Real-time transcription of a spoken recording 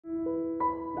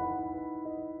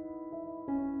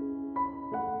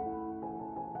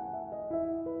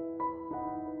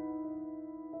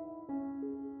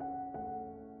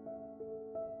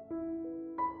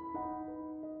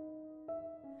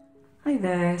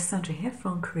there, Sandra here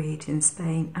from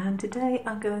createinspain, and today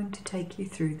I'm going to take you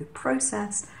through the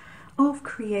process of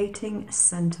creating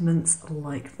sentiments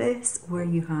like this, where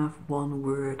you have one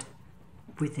word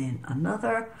within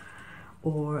another,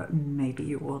 or maybe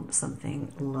you want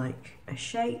something like a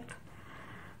shape,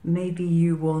 maybe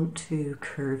you want to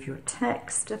curve your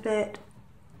text a bit,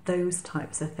 those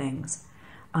types of things.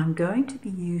 I'm going to be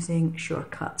using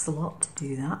shortcuts a lot to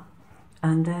do that.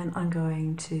 And then I'm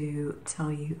going to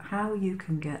tell you how you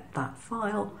can get that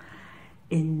file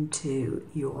into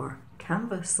your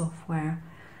Canvas software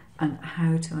and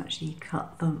how to actually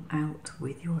cut them out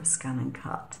with your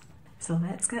ScanNcut. So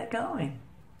let's get going.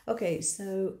 Okay,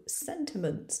 so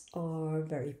sentiments are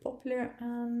very popular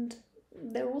and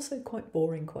they're also quite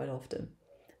boring quite often.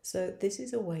 So this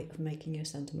is a way of making your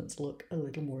sentiments look a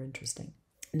little more interesting.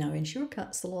 Now in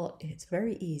Shortcuts a lot, it's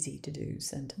very easy to do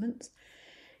sentiments.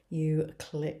 You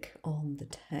click on the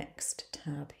text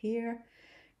tab here.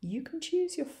 You can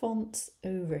choose your fonts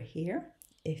over here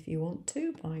if you want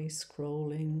to by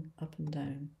scrolling up and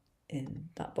down in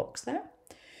that box there.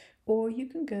 Or you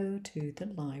can go to the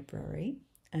library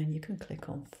and you can click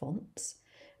on fonts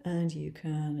and you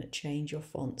can change your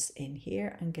fonts in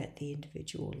here and get the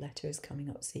individual letters coming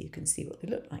up so you can see what they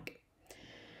look like.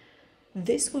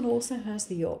 This one also has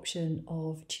the option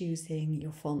of choosing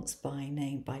your fonts by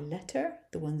name, by letter,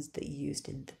 the ones that you used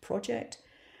in the project,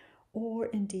 or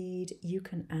indeed you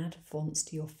can add fonts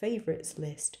to your favourites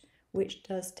list, which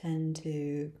does tend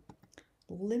to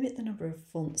limit the number of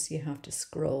fonts you have to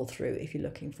scroll through. If you're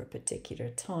looking for a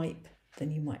particular type,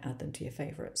 then you might add them to your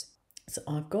favourites. So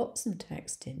I've got some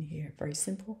text in here, very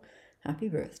simple, happy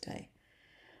birthday.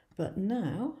 But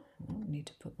now, I need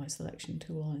to put my selection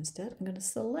tool on instead. I'm going to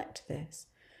select this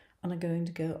and I'm going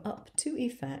to go up to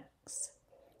Effects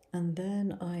and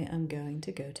then I am going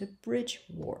to go to Bridge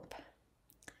Warp.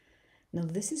 Now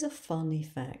this is a fun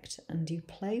effect and you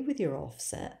play with your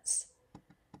offsets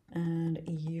and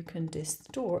you can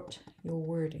distort your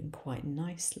wording quite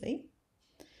nicely.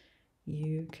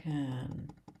 You can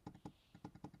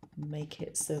make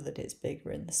it so that it's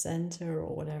bigger in the center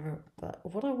or whatever, but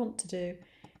what I want to do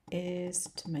is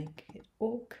to make it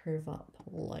all curve up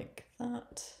like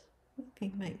that.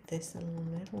 Maybe make this a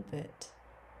little bit,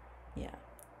 yeah,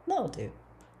 that'll do,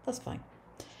 that's fine.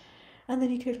 And then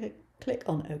you could click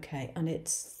on OK and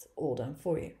it's all done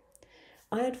for you.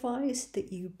 I advise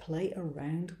that you play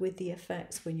around with the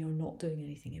effects when you're not doing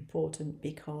anything important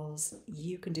because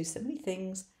you can do so many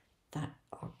things that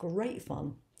are great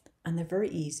fun and they're very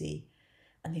easy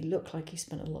and they look like you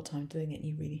spent a lot of time doing it and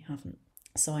you really haven't.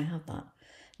 So I have that.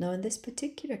 Now in this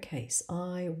particular case,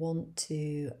 I want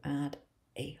to add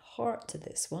a heart to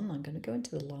this one. I'm going to go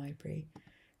into the library,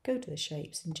 go to the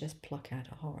shapes and just pluck out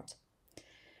a heart.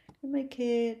 Make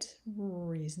it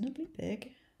reasonably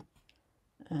big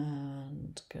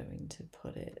and going to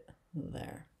put it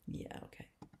there. Yeah, okay.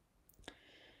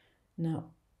 Now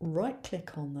right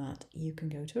click on that, you can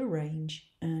go to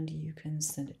Arrange and you can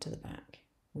send it to the back,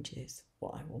 which is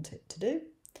what I want it to do.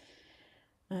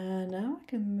 And now I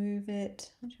can move it,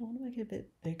 actually I want to make it a bit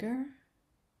bigger.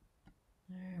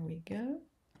 There we go.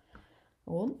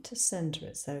 I want to center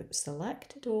it, so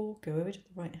select it all, go over to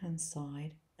the right hand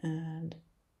side and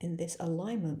in this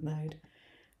alignment mode,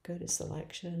 go to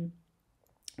selection.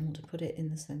 I want to put it in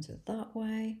the center that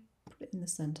way, put it in the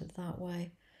center that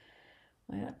way.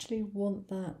 I actually want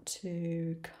that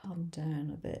to come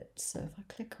down a bit, so if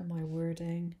I click on my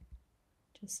wording,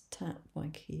 just tap my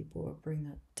keyboard, bring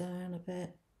that down a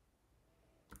bit.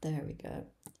 There we go.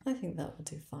 I think that will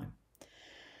do fine.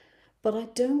 But I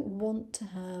don't want to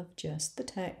have just the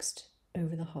text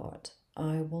over the heart.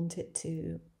 I want it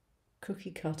to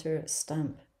cookie cutter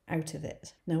stamp out of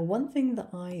it. Now, one thing that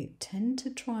I tend to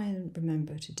try and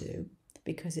remember to do,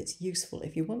 because it's useful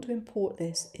if you want to import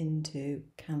this into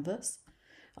Canvas,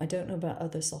 I don't know about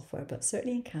other software, but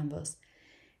certainly in Canvas,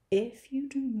 if you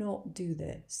do not do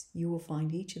this, you will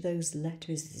find each of those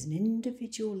letters is an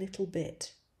individual little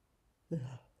bit. Ugh.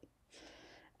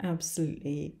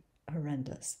 Absolutely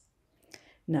horrendous.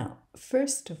 Now,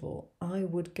 first of all, I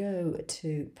would go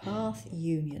to Path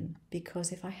Union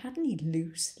because if I had any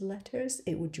loose letters,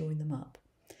 it would join them up.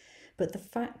 But the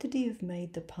fact that you've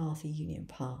made the Path Union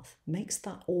path makes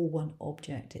that all one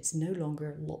object. It's no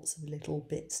longer lots of little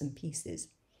bits and pieces.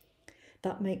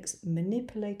 That makes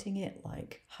manipulating it,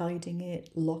 like hiding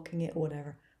it, locking it, or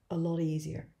whatever, a lot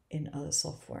easier in other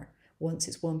software. Once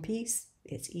it's one piece,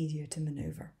 it's easier to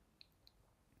maneuver.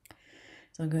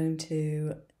 So I'm going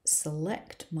to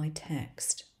select my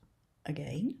text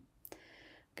again. I'm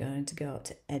going to go up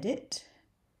to Edit,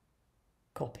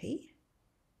 Copy,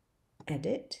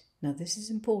 Edit. Now this is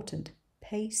important.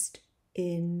 Paste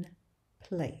in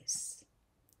place.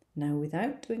 Now,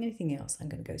 without doing anything else, I'm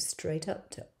going to go straight up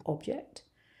to Object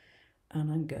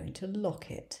and I'm going to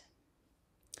lock it.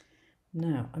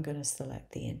 Now, I'm going to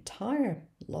select the entire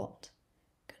lot,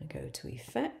 I'm going to go to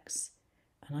Effects,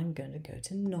 and I'm going to go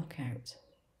to Knockout.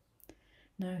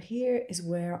 Now, here is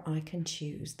where I can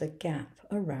choose the gap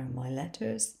around my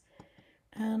letters,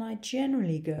 and I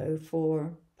generally go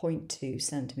for 0.2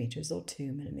 centimeters or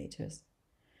 2 millimeters.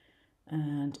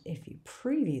 And if you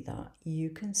preview that, you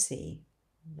can see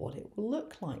what it will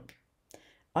look like.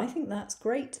 I think that's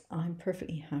great. I'm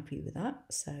perfectly happy with that.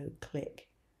 So click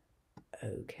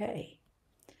OK.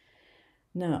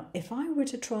 Now, if I were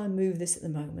to try and move this at the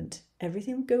moment,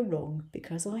 everything would go wrong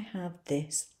because I have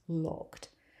this locked.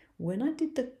 When I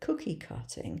did the cookie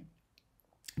cutting,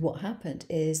 what happened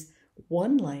is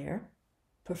one layer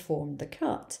performed the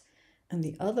cut and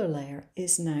the other layer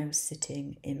is now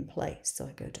sitting in place. So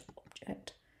I go to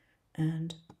Object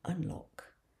and Unlock.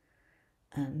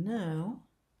 And now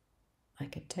I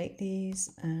can take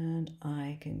these and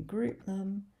I can group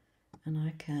them and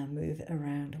I can move it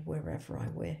around wherever I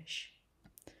wish.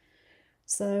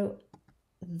 So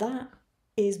that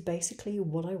is basically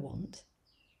what I want,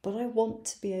 but I want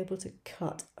to be able to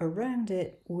cut around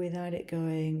it without it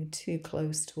going too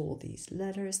close to all these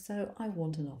letters, so I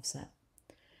want an offset.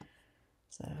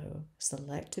 So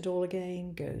select it all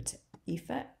again, go to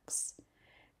Effects,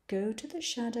 go to the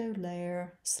Shadow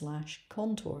Layer /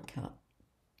 Contour Cut,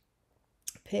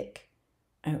 pick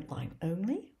Outline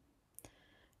Only,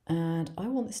 and I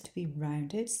want this to be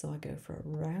rounded, so I go for a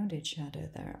rounded shadow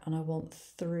there, and I want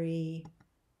 3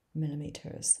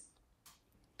 millimeters.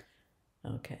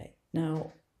 Okay,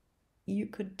 now you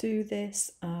could do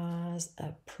this as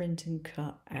a print and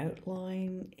cut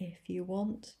outline if you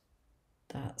want,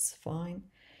 that's fine.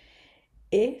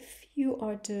 If you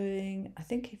are doing, I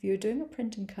think if you're doing a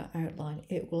print and cut outline,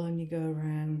 it will only go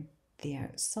around the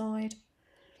outside.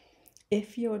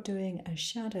 If you're doing a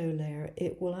shadow layer,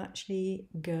 it will actually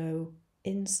go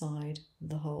inside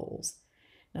the holes.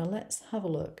 Now let's have a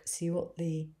look, see what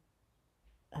the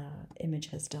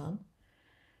image has done.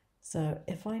 So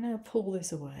if I now pull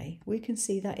this away, we can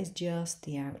see that is just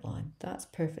the outline. That's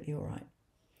perfectly all right.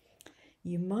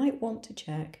 You might want to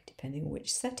check, depending on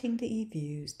which setting that you've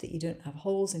used, that you don't have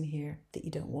holes in here that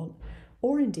you don't want,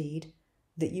 or indeed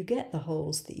that you get the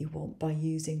holes that you want by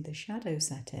using the shadow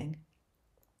setting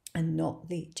and not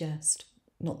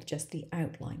just the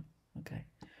outline. Okay.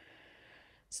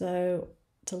 So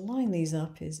to line these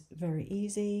up is very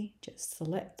easy. Just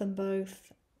select them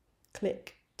both,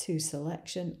 click to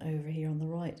selection over here on the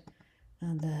right,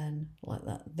 and then like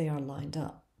that, they are lined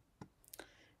up.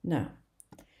 Now,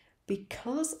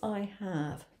 because I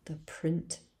have the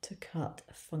print to cut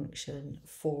function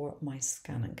for my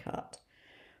scan and cut,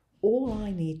 all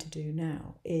I need to do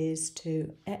now is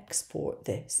to export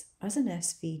this as an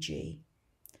SVG,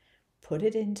 put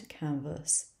it into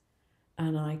Canvas,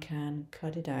 and I can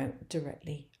cut it out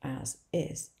directly as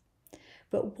is.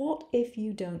 But what if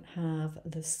you don't have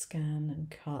the scan and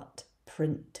cut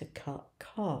print to cut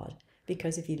card?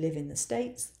 Because if you live in the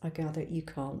States, I gather you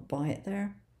can't buy it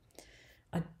there.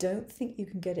 I don't think you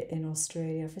can get it in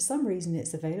Australia. For some reason,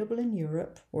 it's available in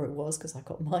Europe, or it was because I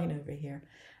got mine over here,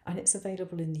 and it's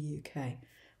available in the UK.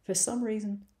 For some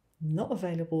reason, not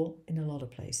available in a lot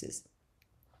of places.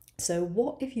 So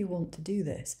what if you want to do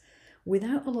this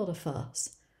without a lot of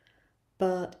fuss,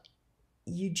 but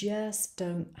you just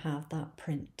don't have that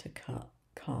print to cut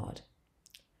card?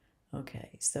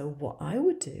 Okay, so what I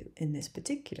would do in this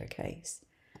particular case,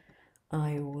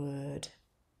 I would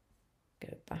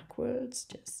go backwards,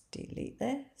 just delete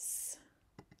this.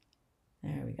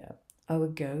 There we go. I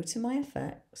would go to my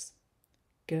effects,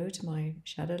 go to my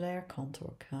shadow layer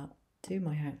contour cut, do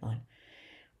my outline.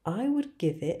 I would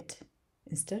give it,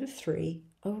 instead of 3,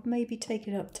 I would maybe take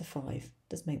it up to 5.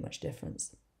 Doesn't make much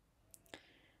difference.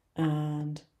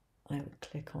 And I would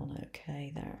click on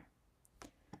OK there.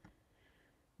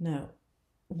 Now,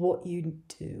 what you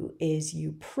do is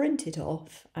you print it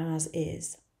off as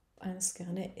is and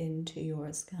scan it into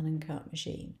your scan and cut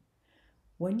machine.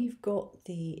 When you've got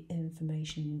the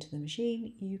information into the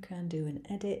machine, you can do an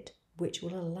edit which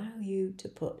will allow you to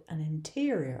put an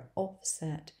interior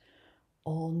offset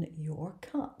on your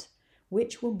cut,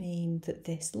 which will mean that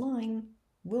this line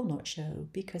will not show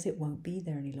because it won't be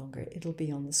there any longer. It'll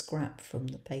be on the scrap from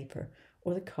the paper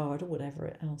or the card or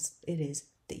whatever else it is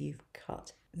that you've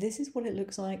cut. This is what it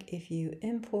looks like if you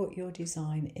import your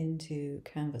design into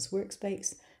Canvas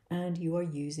Workspace and you are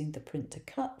using the print to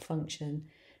cut function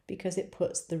because it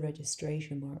puts the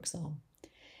registration marks on.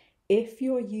 If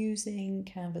you're using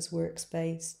Canvas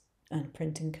Workspace and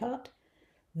print and cut,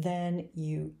 Then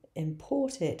you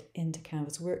import it into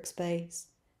Canvas Workspace.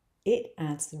 It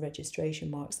adds the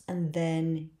registration marks and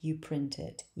then you print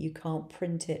it. You can't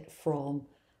print it from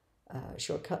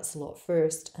Shortcut slot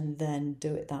first and then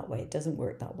do it that way. It doesn't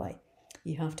work that way.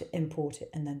 You have to import it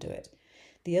and then do it.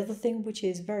 The other thing which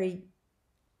is very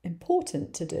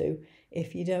important to do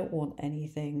if you don't want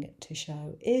anything to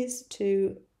show is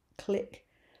to click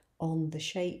on the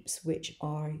shapes which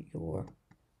are your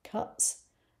cuts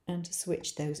and to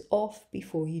switch those off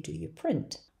before you do your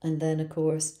print. And then of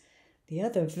course the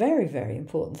other very, very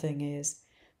important thing is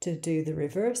to do the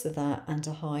reverse of that and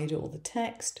to hide all the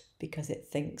text because it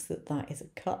thinks that that is a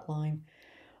cut line.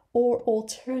 Or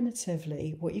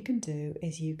alternatively, what you can do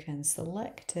is you can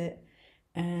select it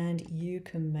and you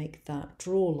can make that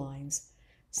draw lines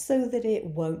so that it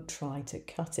won't try to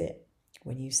cut it.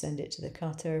 When you send it to the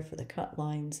cutter for the cut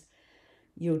lines,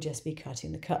 you'll just be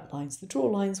cutting the cut lines. The draw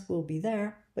lines will be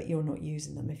there, but you're not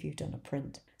using them if you've done a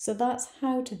print. So that's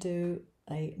how to do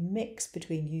a mix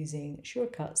between using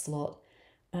Shortcut slot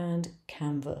and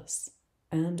Canvas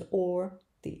and or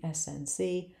the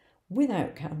SNC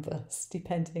without Canvas,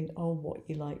 depending on what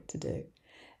you like to do.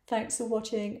 Thanks for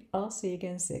watching. I'll see you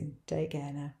again soon. Take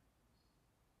care now.